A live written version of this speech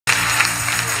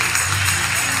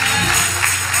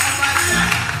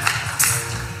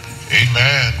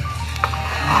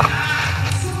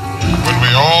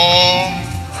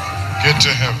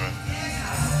into heaven.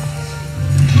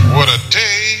 What a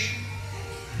day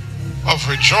of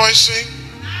rejoicing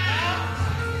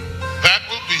that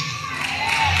will be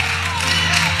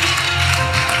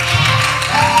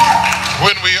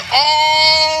when we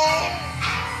all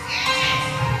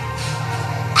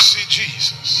see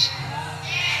Jesus.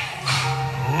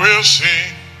 We'll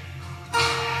sing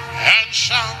and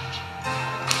shout.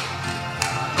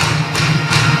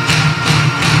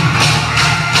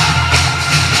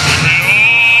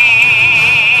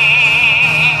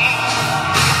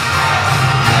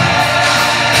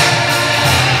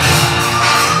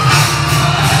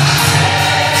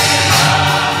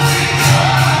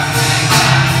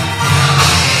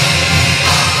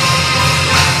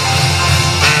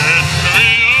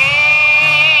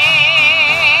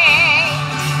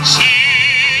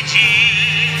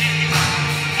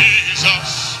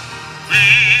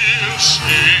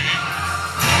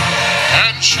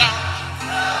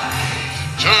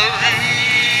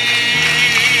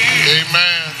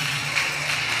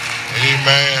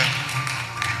 Amen.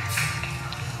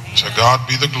 To God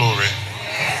be the glory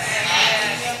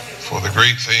for the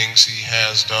great things he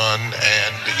has done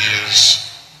and is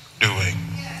doing.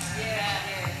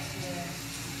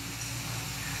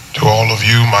 To all of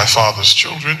you, my father's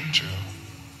children, to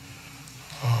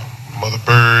Mother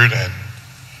Bird and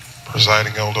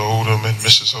Presiding Elder Odom and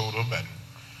Mrs. Odom and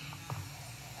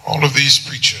all of these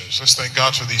preachers. Let's thank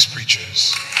God for these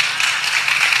preachers.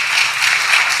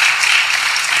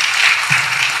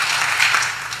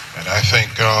 And I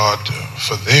thank God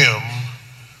for them,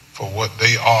 for what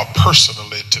they are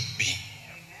personally to me.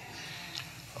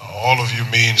 All of you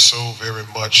mean so very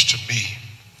much to me.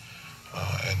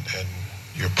 And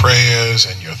your prayers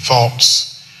and your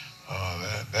thoughts,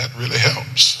 that really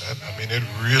helps. I mean, it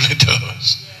really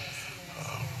does.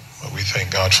 But we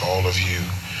thank God for all of you.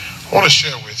 I want to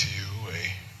share with you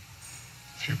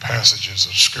a few passages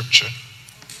of Scripture.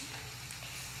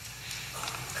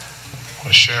 I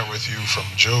want to share with you from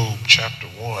Job chapter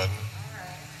 1,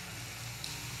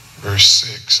 verse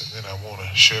 6, and then I want to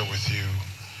share with you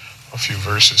a few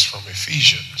verses from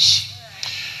Ephesians.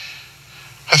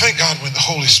 I thank God when the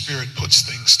Holy Spirit puts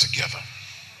things together.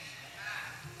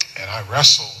 And I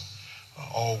wrestle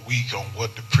all week on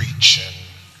what to preach,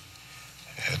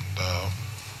 and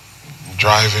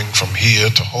driving from here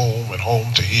to home and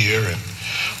home to here and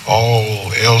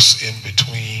all else in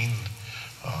between.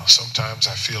 Sometimes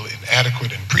I feel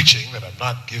inadequate in preaching, that I'm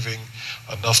not giving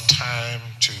enough time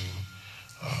to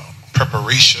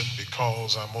preparation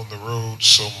because I'm on the road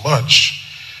so much.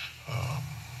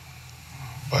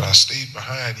 But I stayed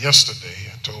behind yesterday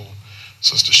and told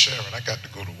Sister Sharon I got to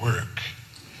go to work.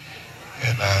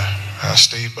 And I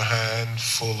stayed behind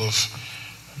full of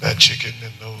that chicken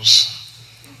and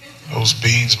those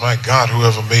beans. My God,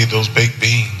 whoever made those baked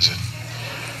beans. And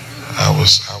I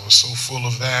was so full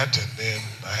of that, and then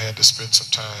I had to spend some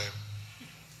time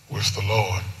with the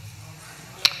Lord.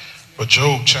 But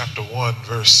Job chapter 1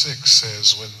 verse 6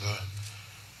 says, when the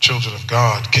children of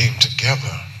God came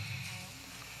together,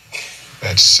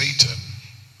 that Satan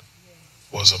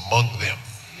was among them.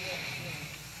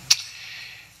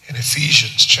 In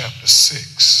Ephesians chapter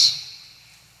 6,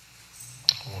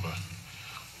 I want to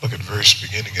look at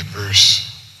beginning at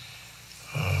verse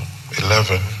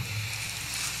 11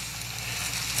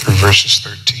 through verses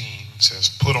 13. It says,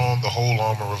 put on the whole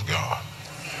armor of God,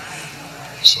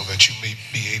 so that you may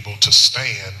be able to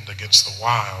stand against the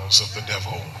wiles of the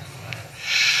devil.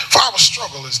 For our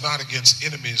struggle is not against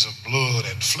enemies of blood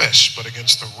and flesh, but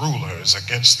against the rulers,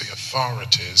 against the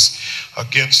authorities,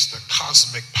 against the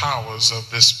cosmic powers of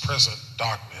this present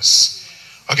darkness,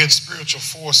 against spiritual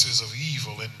forces of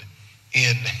evil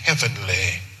in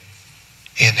heavenly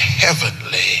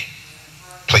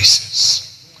places.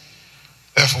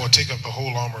 Therefore, take up the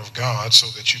whole armor of God, so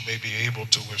that you may be able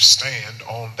to withstand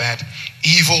on that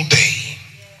evil day,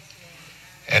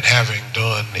 and having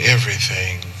done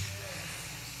everything,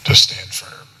 to stand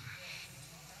firm.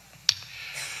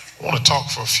 I want to talk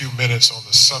for a few minutes on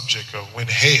the subject of when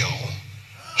hell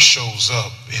shows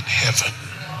up in heaven.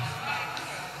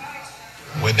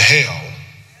 When hell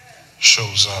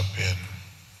shows up in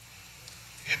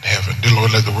heaven. Dear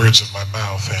Lord, let the words of my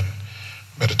mouth and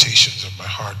meditations of my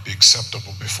heart be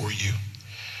acceptable before you.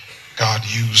 God,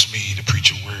 use me to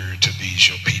preach a word to these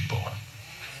your people.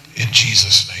 In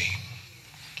Jesus' name,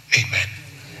 amen.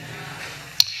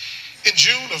 In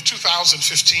June of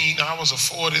 2015, I was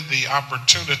afforded the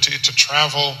opportunity to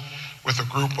travel with a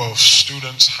group of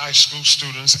students, high school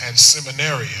students and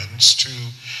seminarians, to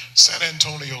San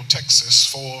Antonio, Texas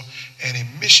for a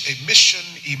mission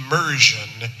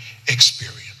immersion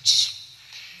experience.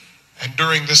 And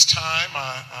during this time,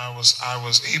 I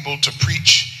was able to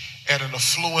preach at an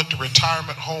affluent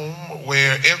retirement home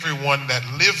where everyone that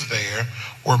lived there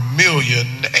were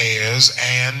millionaires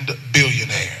and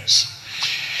billionaires.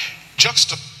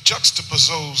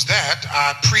 Juxtapose that,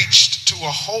 I preached to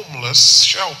a homeless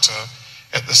shelter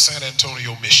at the San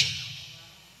Antonio Mission.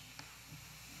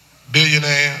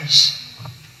 Billionaires,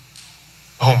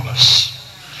 homeless.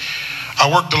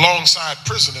 I worked alongside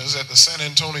prisoners at the San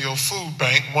Antonio Food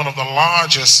Bank, one of the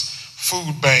largest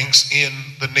food banks in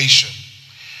the nation.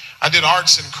 I did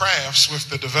arts and crafts with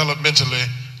the developmentally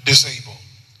disabled.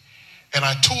 And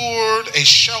I toured a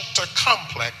shelter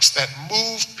complex that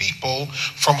moved people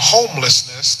from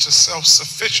homelessness to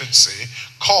self-sufficiency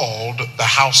called the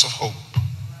House of Hope.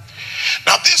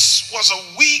 Now, this was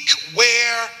a week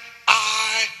where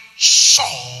I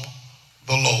saw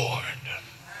the Lord.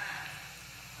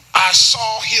 I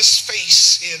saw him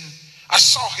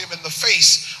in the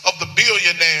face of the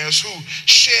billionaires who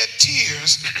shed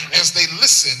tears as they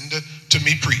listened to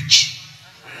me preach.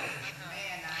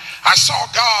 I saw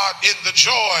God in the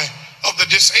joy of the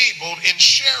disabled in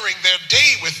sharing their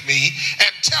day with me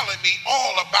and telling me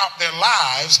all about their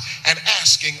lives and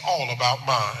asking all about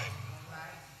mine.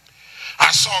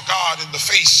 I saw God in the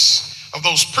face of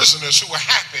those prisoners who were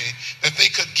happy that they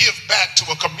could give back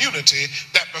to a community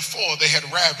that before they had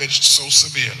ravaged so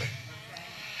severely.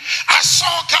 I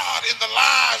saw God in the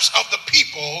lives of the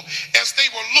people as they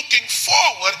were looking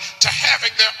forward to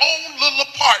having their own little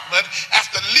apartment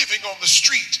after living on the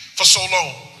street for so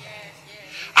long.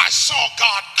 I saw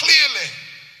God clearly.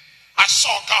 I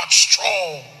saw God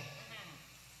strong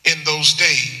in those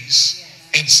days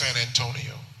in San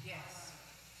Antonio.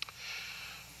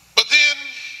 But then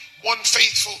one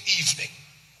faithful evening,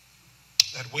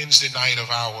 that Wednesday night of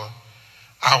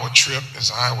our trip,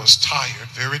 as I was tired,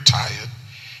 very tired,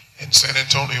 and San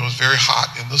Antonio was very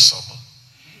hot in the summer,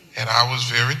 and I was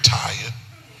very tired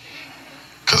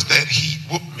because that heat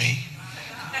whooped me.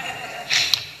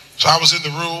 So I was in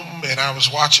the room and I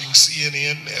was watching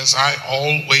CNN, as I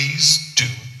always do.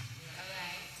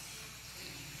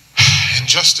 And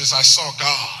just as I saw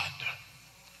God,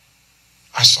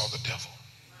 I saw the devil.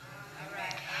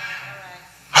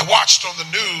 I watched on the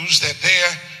news that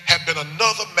there had been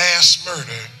another mass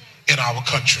murder in our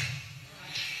country.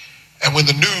 And when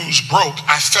the news broke,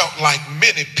 I felt like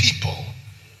many people,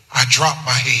 I dropped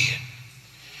my head.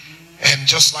 And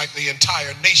just like the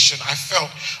entire nation, I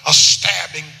felt a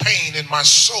stabbing pain in my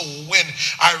soul when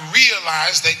I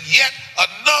realized that yet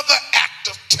another act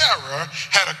of terror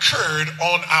had occurred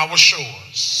on our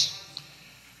shores.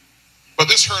 But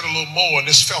this hurt a little more and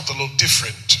this felt a little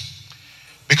different,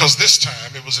 because this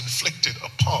time it was inflicted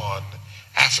upon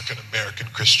African American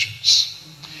Christians.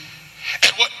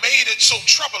 And what made it so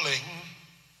troubling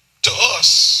to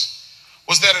us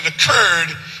was that it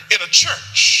occurred in a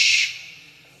church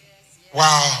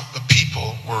while the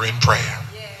people were in prayer.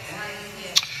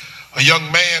 A young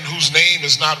man whose name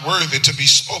is not worthy to be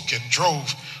spoken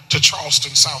drove to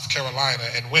Charleston, South Carolina,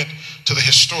 and went to the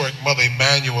historic Mother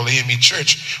Emanuel AME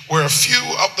Church, where a few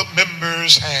of the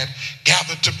members had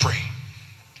gathered to pray.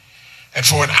 And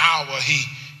for an hour he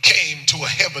came to a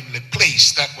heavenly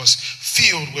place that was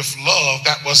filled with love,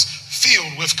 that was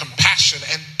filled with compassion.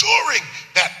 And during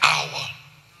that hour,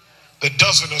 the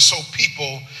dozen or so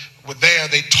people were there.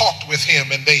 They talked with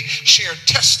him and they shared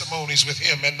testimonies with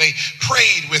him and they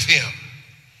prayed with him.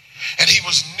 And he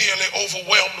was nearly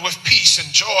overwhelmed with peace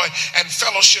and joy and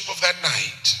fellowship of that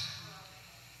night.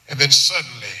 And then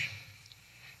suddenly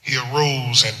he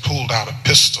arose and pulled out a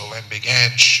pistol and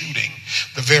began shooting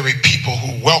the very people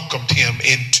who welcomed him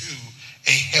into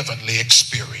a heavenly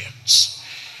experience.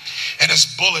 And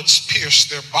as bullets pierced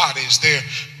their bodies, their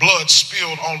blood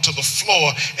spilled onto the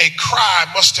floor. A cry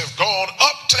must have gone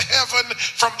up to heaven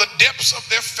from the depths of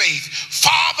their faith.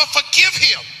 Father, forgive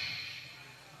him,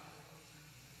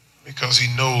 because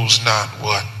he knows not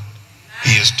what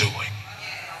he is doing.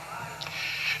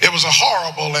 It was a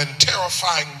horrible and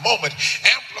terrifying moment,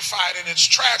 amplified in its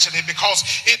tragedy because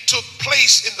it took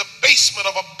place in the basement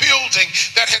of a building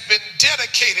that had been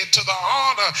dedicated to the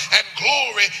honor and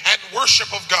glory and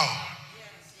worship of God.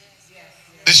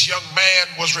 This young man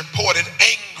was reported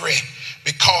angry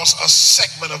because a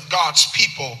segment of God's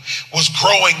people was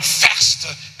growing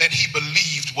faster than he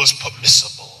believed was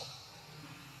permissible.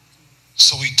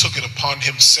 So he took it upon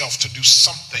himself to do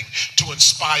something to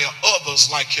inspire others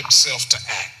like himself to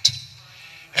act.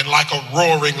 And like a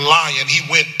roaring lion, he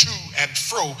went to and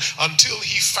fro until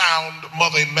he found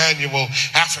Mother Emanuel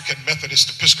African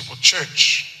Methodist Episcopal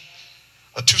Church,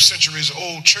 a 2 centuries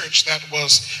old church that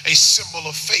was a symbol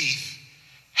of faith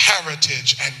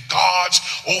heritage and God's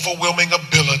overwhelming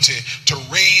ability to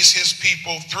raise his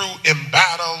people through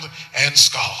embattled and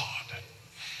scarred.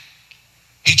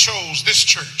 He chose this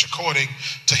church according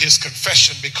to his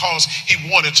confession because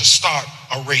he wanted to start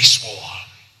a race war.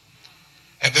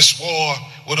 And this war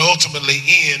would ultimately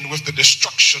end with the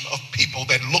destruction of people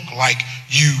that look like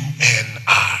you and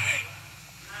I.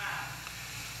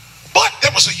 But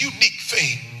there was a unique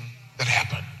thing that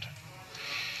happened.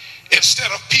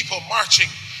 Instead of people marching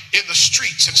in the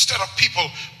streets, instead of people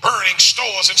burning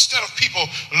stores, instead of people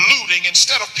looting,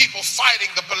 instead of people fighting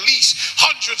the police,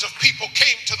 hundreds of people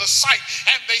came to the site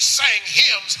and they sang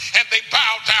hymns and they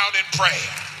bowed down in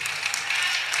prayer.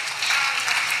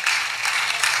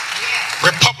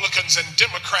 Republicans and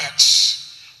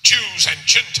Democrats, Jews and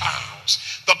Gentiles,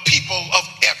 the people of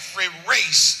every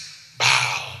race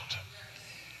bowed.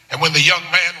 And when the young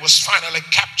man was finally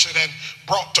captured and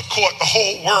brought to court, the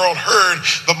whole world heard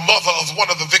the mother of one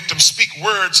of the victims speak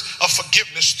words of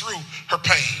forgiveness through her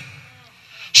pain.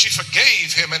 She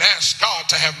forgave him and asked God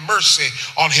to have mercy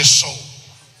on his soul.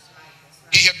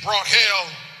 He had brought hell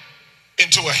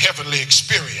into a heavenly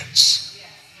experience.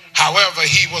 However,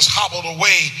 he was hobbled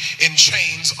away in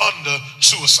chains under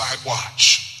suicide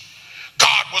watch.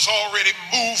 God was already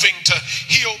moving to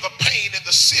heal the pain in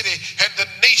the city and the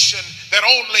nation that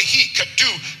only he could do.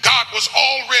 God was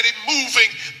already moving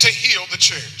to heal the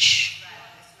church.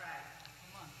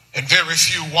 And very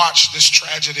few watched this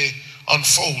tragedy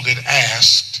unfold and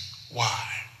asked why.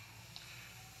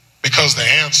 Because the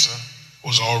answer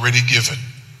was already given.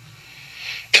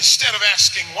 Instead of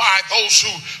asking why, those who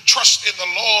trust in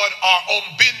the Lord are on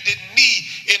bended knee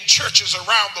in churches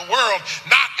around the world,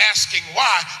 not asking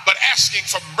why, but asking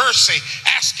for mercy,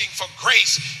 asking for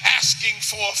grace, asking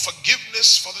for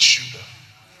forgiveness for the shooter,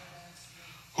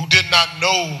 who did not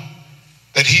know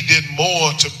that he did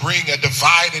more to bring a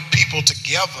divided people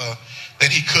together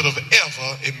than he could have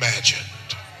ever imagined.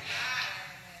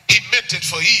 He meant it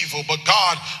for evil, but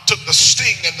God took the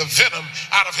sting and the venom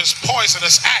out of his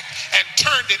poisonous act and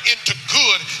turned it into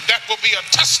good that will be a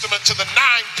testament to the 9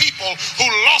 people who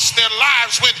lost their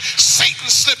lives when Satan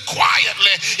slipped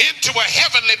quietly into a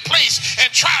heavenly place and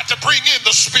tried to bring in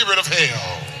the spirit of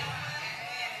hell.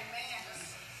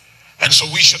 And so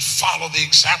we should follow the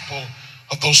example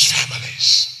of those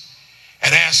families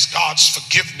and ask God's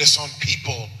forgiveness on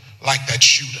people like that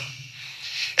shooter.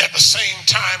 At the same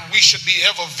time, we should be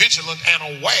ever vigilant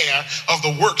and aware of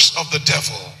the works of the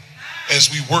devil as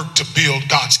we work to build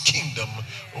God's kingdom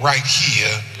right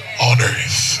here on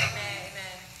earth.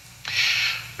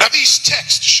 Now, these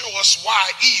texts show us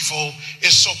why evil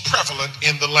is so prevalent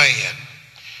in the land,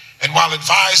 and while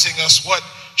advising us what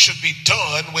should be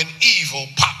done when evil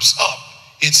pops up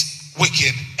its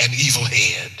wicked and evil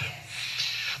head.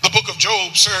 The book of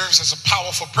Job serves as a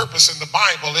powerful purpose in the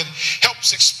Bible. It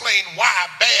helps explain why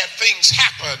bad things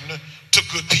happen to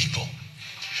good people.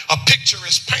 A picture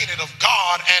is painted of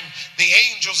God and the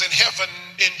angels in heaven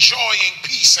enjoying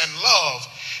peace and love.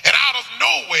 And out of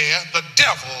nowhere, the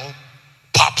devil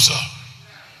pops up.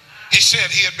 He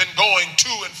said he had been going to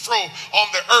and fro on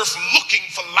the earth looking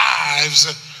for lives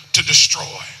to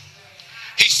destroy.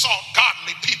 He sought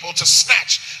godly people to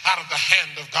snatch out of the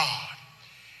hand of God.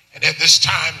 And at this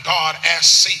time, God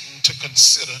asked Satan to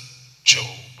consider Job.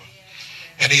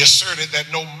 And he asserted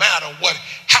that no matter what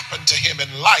happened to him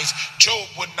in life, Job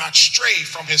would not stray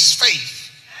from his faith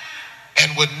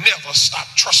and would never stop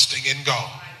trusting in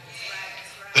God.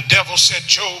 The devil said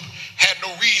Job had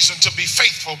no reason to be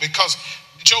faithful because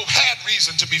Job had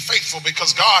reason to be faithful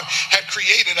because God had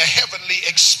created a heavenly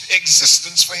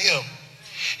existence for him.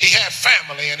 He had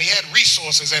family and he had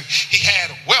resources and he had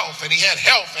wealth and he had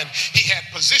health and he had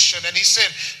position. And he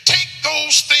said, take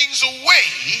those things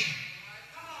away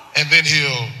and then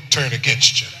he'll turn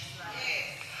against you.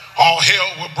 All hell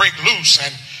will break loose,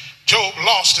 and Job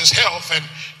lost his health and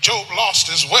Job lost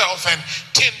his wealth, and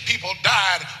 10 people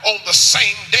died on the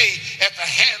same day at the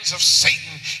hands of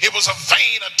Satan. It was a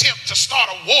vain attempt to start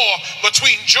a war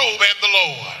between Job and the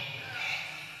Lord.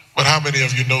 But how many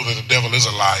of you know that the devil is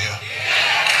a liar?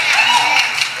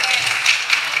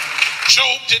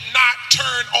 Job did not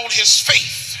turn on his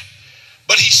faith,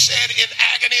 but he said in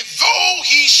agony, though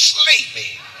he slay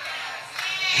me,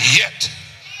 yet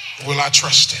will I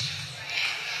trust him.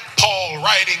 Paul,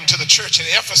 writing to the church in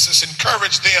Ephesus,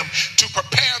 encouraged them to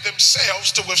prepare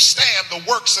themselves to withstand the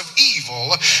works of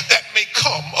evil that may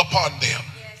come upon them.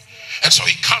 And so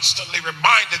he constantly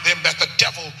reminded them that the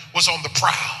devil was on the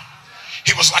prowl.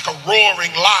 He was like a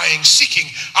roaring lion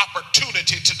seeking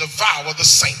opportunity to devour the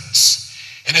saints.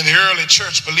 And in the early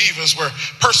church, believers were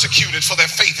persecuted for their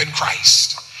faith in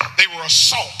Christ. They were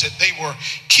assaulted, they were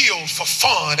killed for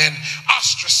fun, and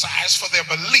ostracized for their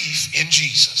belief in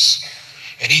Jesus.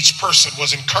 And each person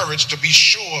was encouraged to be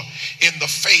sure in the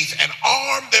faith and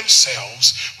arm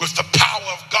themselves with the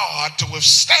power of God to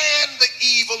withstand the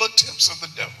evil attempts of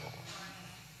the devil.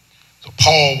 So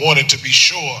Paul wanted to be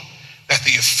sure that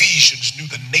the Ephesians knew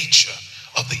the nature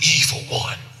of the evil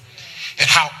one and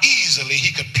how easily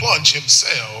he could plunge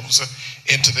himself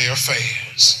into their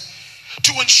affairs.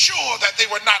 To ensure that they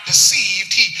were not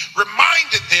deceived, he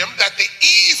reminded them that the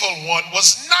evil one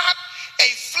was not a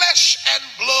flesh and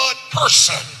blood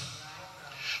person,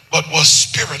 but was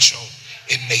spiritual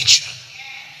in nature.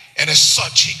 And as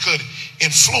such, he could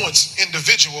influence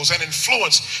individuals and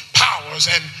influence powers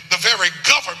and the very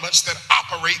governments that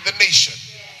operate the nation.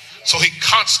 So he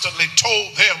constantly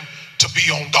told them to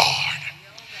be on guard.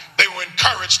 They were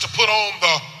encouraged to put on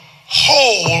the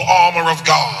whole armor of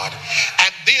God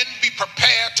and then be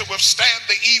prepared to withstand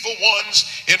the evil one's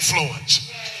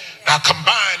influence. Now,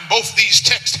 combined, both these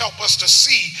texts help us to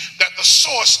see that the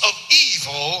source of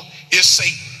evil is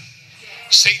Satan.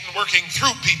 Satan working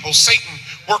through people, Satan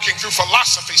working through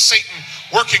philosophy, Satan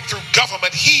working through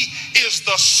government. He is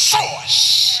the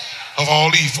source of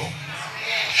all evil.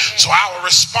 So our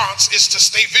response is to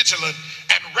stay vigilant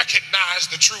and recognize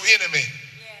the true enemy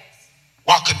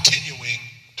while continuing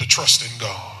to trust in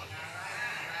God.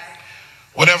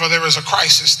 Whenever there is a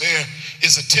crisis, there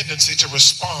is a tendency to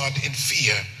respond in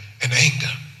fear and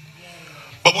anger.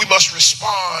 But we must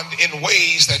respond in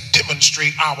ways that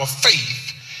demonstrate our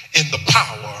faith in the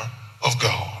power of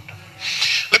God.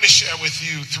 Let me share with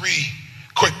you 3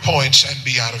 quick points and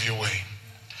be out of your way.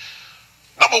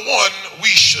 Number 1, we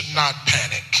should not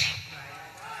panic.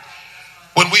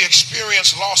 When we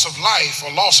experience loss of life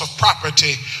or loss of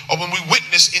property, or when we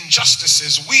witness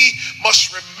injustices, we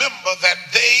must remember that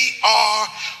they are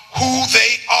who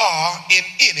they are in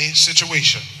any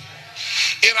situation.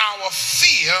 In our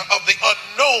fear of the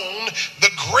unknown,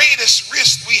 the greatest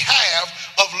risk we have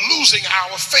of losing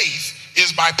our faith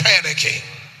is by panicking.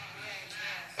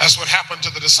 That's what happened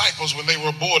to the disciples when they were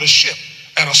aboard a ship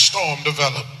and a storm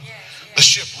developed. The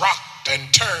ship rocked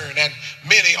and turned, and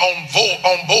many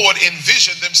on board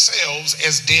envisioned themselves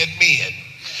as dead men.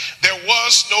 There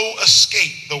was no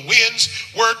escape. The winds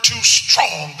were too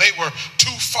strong. They were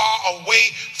too far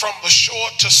away from the shore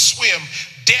to swim.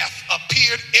 Death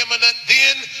appeared imminent.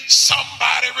 Then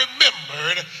somebody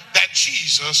remembered that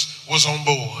Jesus was on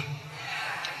board.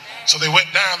 So they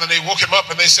went down and they woke him up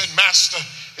and they said, Master,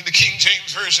 in the King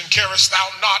James Version, carest thou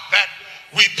not that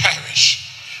we perish?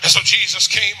 And so Jesus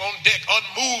came on deck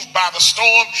unmoved by the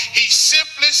storm. He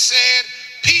simply said,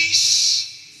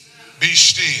 peace, be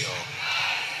still.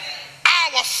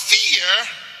 Our fear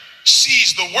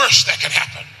sees the worst that can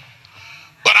happen,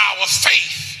 but our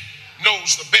faith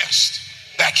knows the best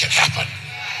that can happen.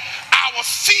 Our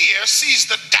fear sees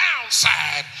the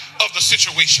downside of the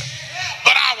situation,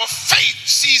 but our faith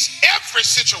sees every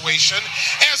situation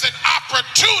as an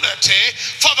opportunity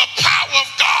for the power of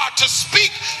God to speak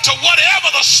to whatever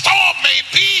the storm may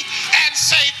be and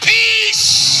say,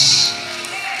 peace,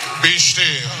 be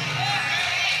still.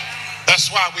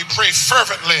 That's why we pray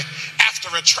fervently after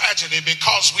a tragedy,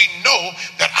 because we know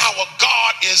that our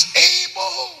God is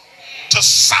able to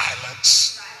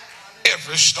silence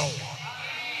every storm.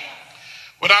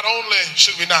 Well, not only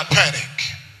should we not panic,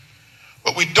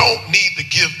 but we don't need to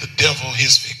give the devil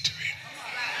his victory.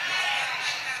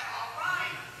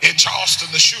 In Charleston,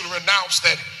 the shooter announced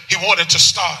that he wanted to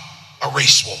start a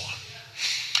race war.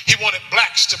 He wanted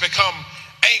blacks to become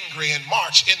angry and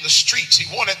march in the streets.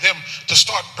 He wanted them to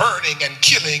start burning and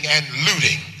killing and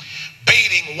looting,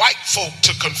 baiting white folk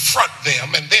to confront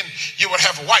them, and then you would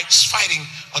have whites fighting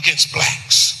against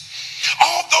blacks.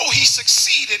 Although he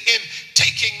succeeded in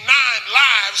taking 9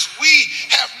 lives, we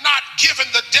have not given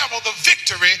the devil the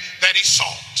victory that he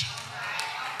sought.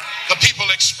 The people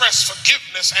expressed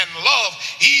forgiveness and love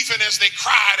even as they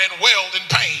cried and wailed in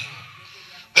pain.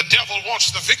 The devil wants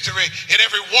the victory in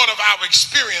every one of our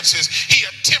experiences. He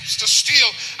attempts to steal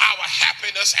our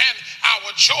happiness and our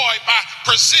joy by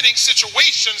presenting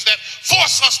situations that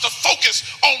force us to focus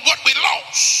on what we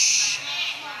lost.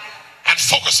 And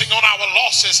focusing on our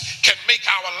losses can make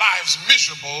our lives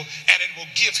miserable, and it will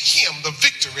give him the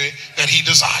victory that he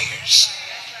desires.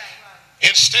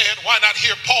 Instead, why not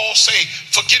hear Paul say,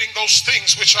 forgetting those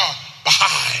things which are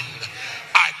behind,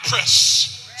 I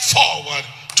press forward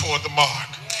toward the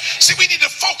mark. See, we need to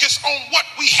focus on what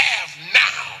we have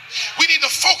now. We need to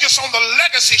focus on the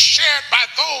legacy shared by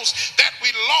those that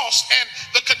we lost and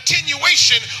the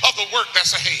continuation of the work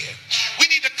that's ahead. We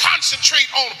need to concentrate concentrate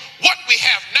on what we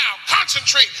have now.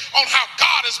 Concentrate on how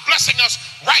God is blessing us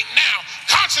right now.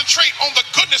 Concentrate on the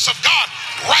goodness of God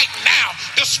right now.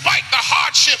 Despite the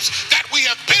hardships that we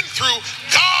have been through,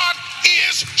 God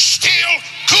is still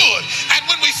good. And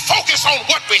when we focus on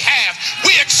what we have,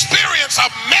 we experience a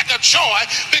mega joy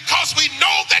because we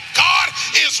know that God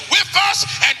is with us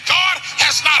and God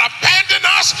has not abandoned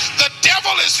us. The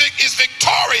devil is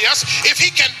victorious if he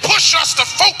can push us to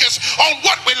focus on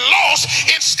what we lost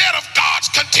instead of God's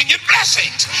continued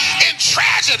blessings. In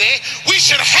tragedy, we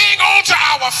should hang on to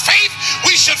our faith.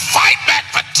 We should fight back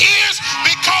for tears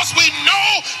because we know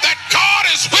that God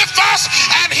is with us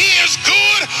and he is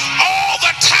good all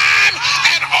the time,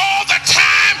 and all the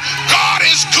time God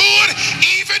is good.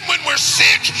 Even when we're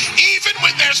sick, even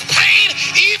when there's pain,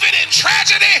 even in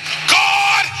tragedy,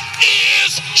 God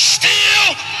is still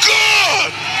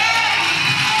good.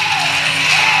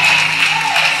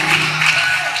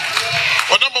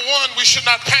 Well, number one, we should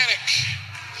not panic.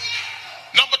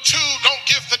 Number two, don't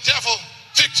give the devil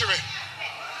victory.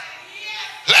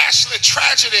 Lastly,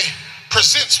 tragedy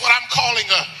presents what I'm calling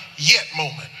a yet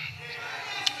moment.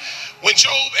 When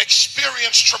Job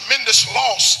experienced tremendous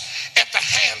loss at the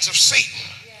hands of Satan,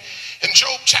 in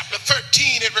Job chapter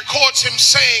 13, it records him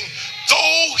saying,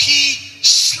 though he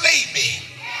slay me,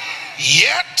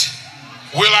 yet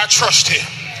will I trust him.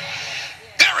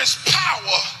 There is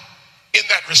power in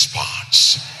that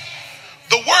response.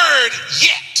 The word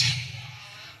yet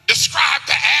described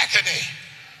the agony,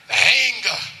 the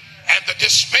anger, and the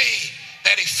dismay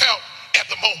that he felt at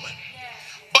the moment.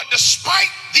 But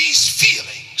despite these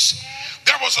feelings,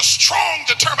 there was a strong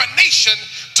determination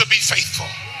to be faithful.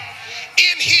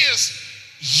 In his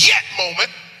yet moment,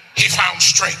 he found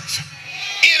strength.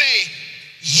 In a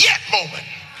yet moment,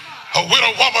 a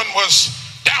widow woman was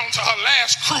down to her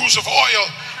last cruse of oil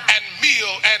and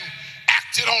meal and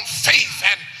acted on faith,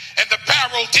 and the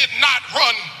barrel did not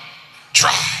run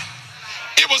dry.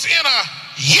 It was in a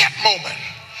yet moment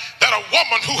that a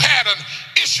woman who had an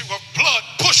issue of blood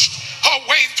pushed her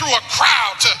way through a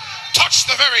crowd to touch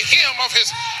the very hem of his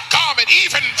garment,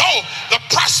 even though the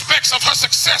prospects of her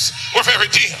success were very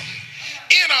dim.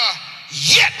 In a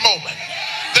yet moment,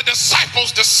 the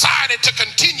disciples decided to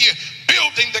continue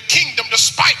building the kingdom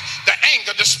despite the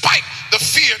anger, despite the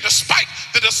fear, despite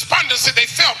the despondency they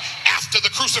felt after the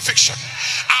crucifixion.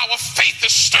 Our faith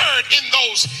is stirred in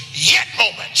those yet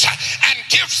moments and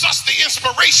gives us the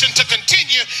inspiration to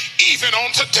continue even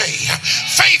on today.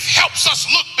 Faith helps us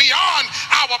look beyond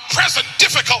our present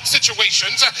difficult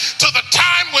situations to the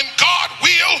time when God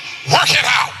will work it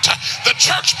out. The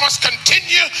church must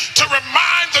continue to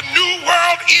remind the new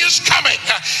world is coming,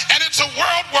 and it's a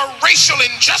world where racial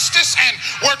injustice and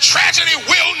where tragedy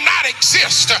will not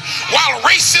exist. While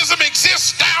racism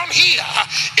exists down here,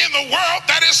 in the world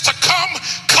that is to come,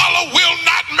 color will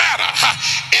not matter.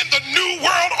 In the new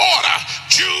world order,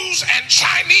 Jews and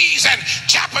Chinese and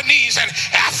Japanese and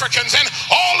Africans and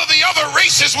all of the other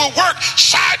races will work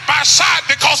side by side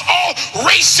because all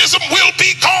racism will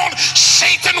be gone.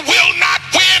 Satan will not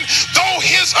win, though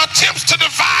his attempts to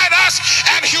divide us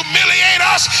and humiliate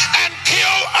us and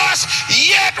kill us,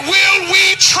 yet will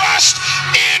we trust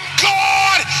in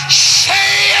God. Say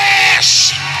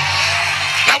yes.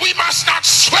 Now we must not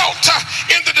swelter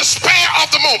in the despair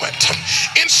of the moment.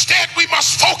 Instead, we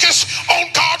must focus on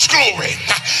God's glory.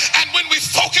 And when we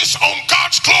focus on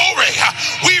God's glory,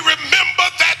 we remember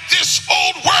that this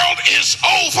old world is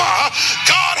over.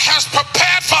 God has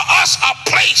prepared for us a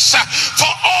place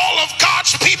for all of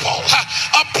God's people,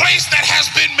 a place that has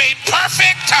been made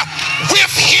perfect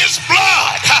with his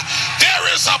blood. There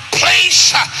is a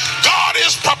place God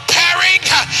is preparing,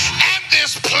 and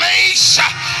this place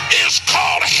is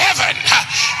called heaven.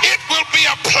 It will be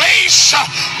a place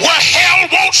where hell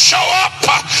won't show up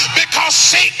because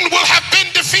Satan will have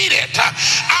been defeated.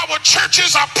 Our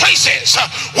churches are places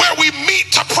where we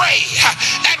meet to pray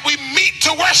and we meet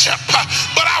to worship,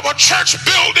 but our church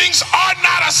buildings are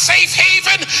not a safe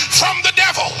haven from the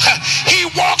devil. He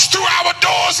walks through our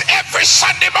doors every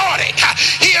Sunday morning.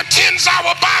 He attends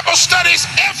our Bible studies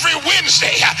every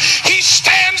Wednesday. He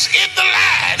stands in the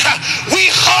line. We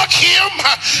hug him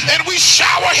and we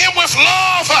shower him with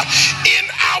love. In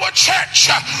our church,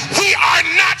 we are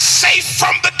not safe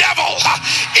from the devil.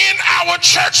 In our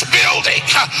church building,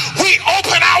 we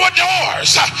open our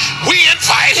doors. We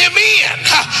invite him in.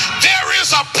 There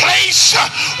is a place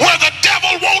where the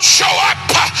devil won't show up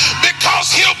because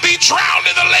he'll be drowned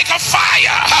in the lake of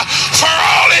fire for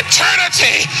all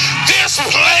eternity. This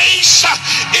place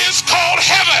is called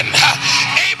heaven.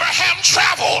 Abraham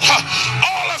traveled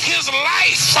all of his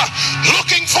life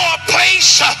looking for a place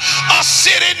place, a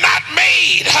city not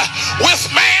made with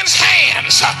man's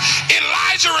hands.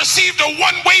 Elijah received a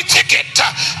one-way ticket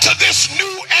to this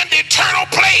new and eternal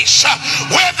place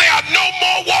where there are no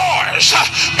more wars,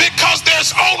 because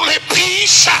there's only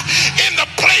peace in the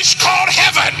place called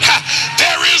heaven.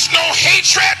 There is no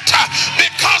hatred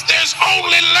because there's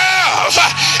only love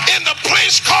in the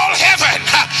place called heaven.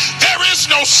 There is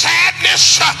no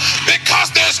sadness because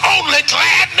there's only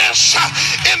gladness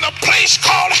in the place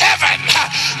called heaven.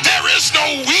 There is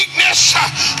no weakness,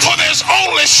 for there's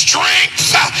only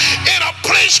strength in a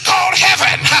place called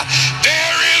heaven.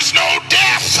 There is no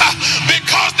death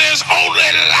because there's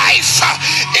only life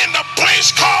in the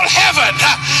place called heaven.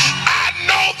 I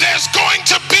know there's going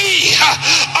to be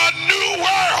a new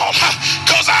world,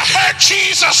 because I heard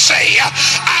Jesus say,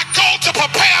 I go to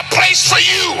prepare a place for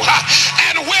you,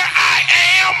 and where I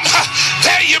am,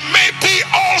 there you may be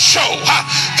also.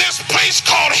 This place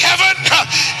called heaven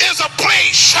is a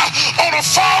place on a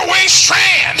faraway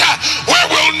strand where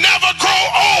we'll never grow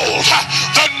old.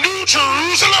 The New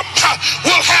Jerusalem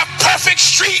will have perfect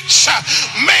streets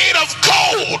made of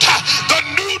gold. The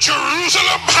New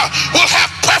Jerusalem will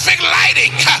have perfect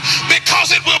lighting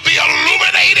because it will be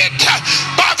illuminated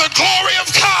by the glory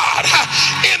of God.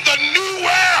 In the new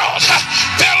world,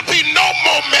 there'll be no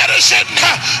more medicine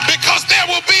because there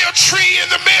will be a tree in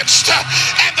the midst,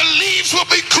 and the leaves will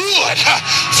be good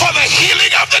for the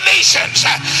healing of the nations.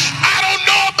 I don't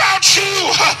know about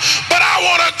you, but I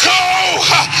want to go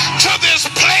to this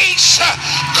place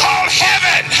called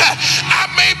heaven. I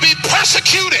may be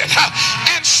persecuted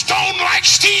and stoned like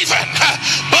Stephen,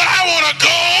 but I want to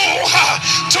go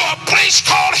to a place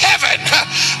called heaven.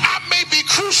 I may be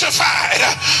crucified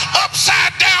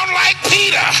upside down like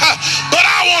Peter, but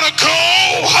I want to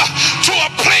go to a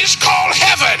place called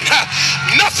heaven.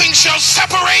 Nothing shall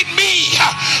separate me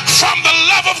from the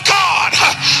love of God.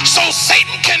 So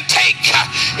Satan can take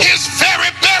his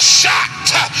very best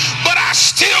shot, but I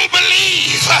still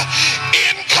believe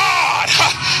in God.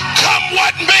 Come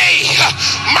what may,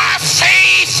 my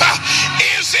faith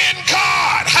is in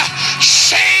God.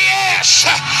 Say yes.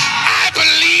 I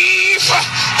believe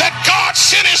that God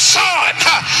sent his son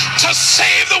to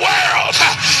save the world.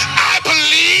 I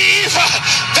believe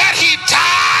that he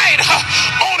died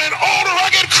on an old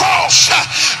rugged cross.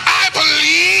 I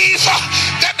believe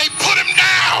that they put him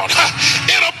down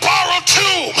in a borrowed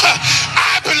tomb.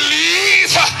 I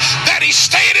believe that he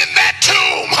stayed in that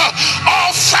tomb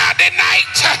all Friday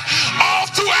night, all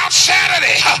throughout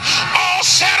Saturday, all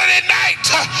Saturday night.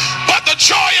 But the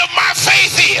joy of my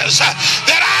faith is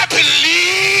that I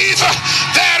believe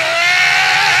that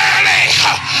early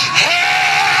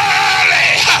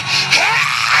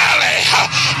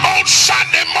on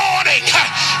Sunday morning,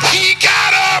 he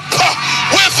got up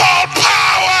with all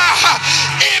power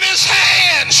in his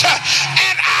hands.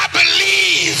 And I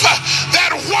believe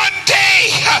that one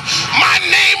day my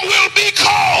name will be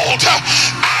called.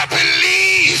 I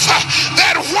believe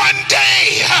that one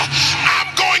day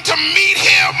I'm going to meet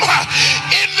him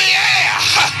in the air.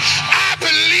 I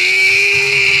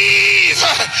believe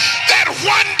that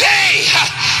one day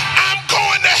I'm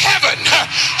going to heaven.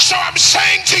 So I'm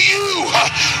saying to you,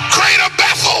 Greater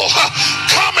Bethel,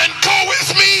 come and go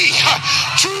with me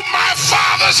to my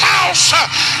Father's house.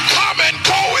 Come and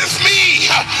go with me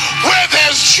where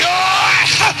there's joy,